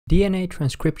DNA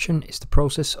transcription is the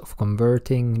process of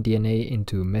converting DNA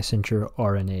into messenger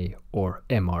RNA or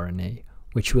mRNA,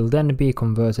 which will then be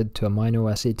converted to amino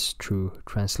acids through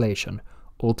translation,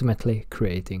 ultimately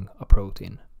creating a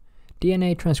protein.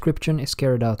 DNA transcription is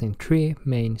carried out in three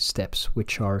main steps,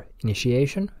 which are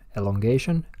initiation,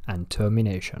 elongation, and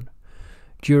termination.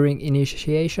 During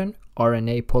initiation,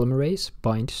 RNA polymerase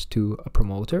binds to a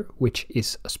promoter, which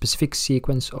is a specific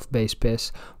sequence of base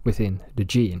pairs within the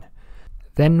gene.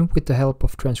 Then, with the help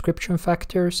of transcription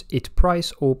factors, it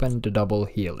pries open the double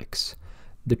helix.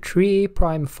 The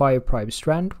 3'5'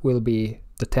 strand will be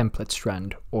the template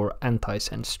strand or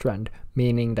antisense strand,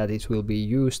 meaning that it will be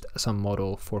used as a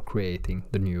model for creating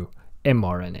the new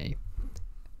mRNA.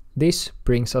 This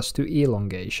brings us to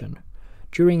elongation.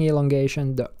 During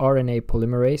elongation, the RNA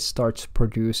polymerase starts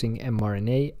producing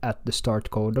mRNA at the start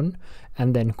codon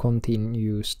and then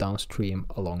continues downstream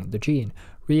along the gene,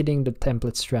 reading the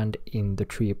template strand in the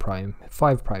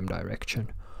 3'5'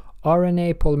 direction.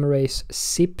 RNA polymerase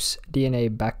zips DNA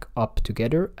back up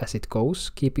together as it goes,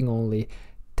 keeping only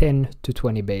 10 to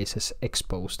 20 bases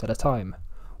exposed at a time.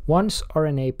 Once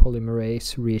RNA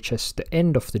polymerase reaches the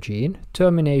end of the gene,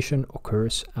 termination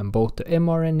occurs and both the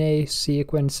mRNA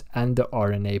sequence and the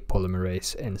RNA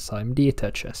polymerase enzyme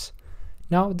detaches.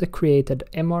 Now the created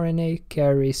mRNA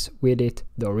carries with it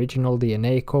the original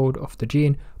DNA code of the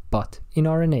gene, but in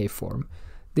RNA form.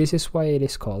 This is why it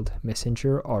is called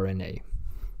messenger RNA.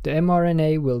 The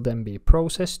mRNA will then be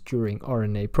processed during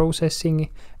RNA processing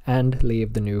and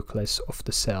leave the nucleus of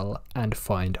the cell and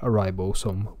find a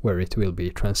ribosome where it will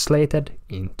be translated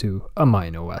into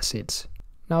amino acids.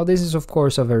 Now this is of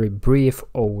course a very brief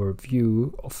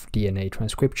overview of DNA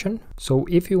transcription, so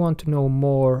if you want to know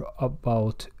more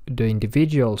about the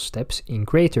individual steps in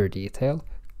greater detail,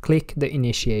 click the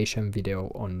initiation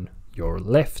video on your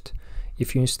left.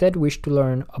 If you instead wish to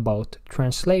learn about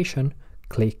translation,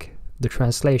 click the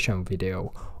translation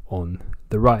video on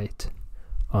the right.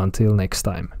 Until next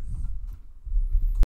time.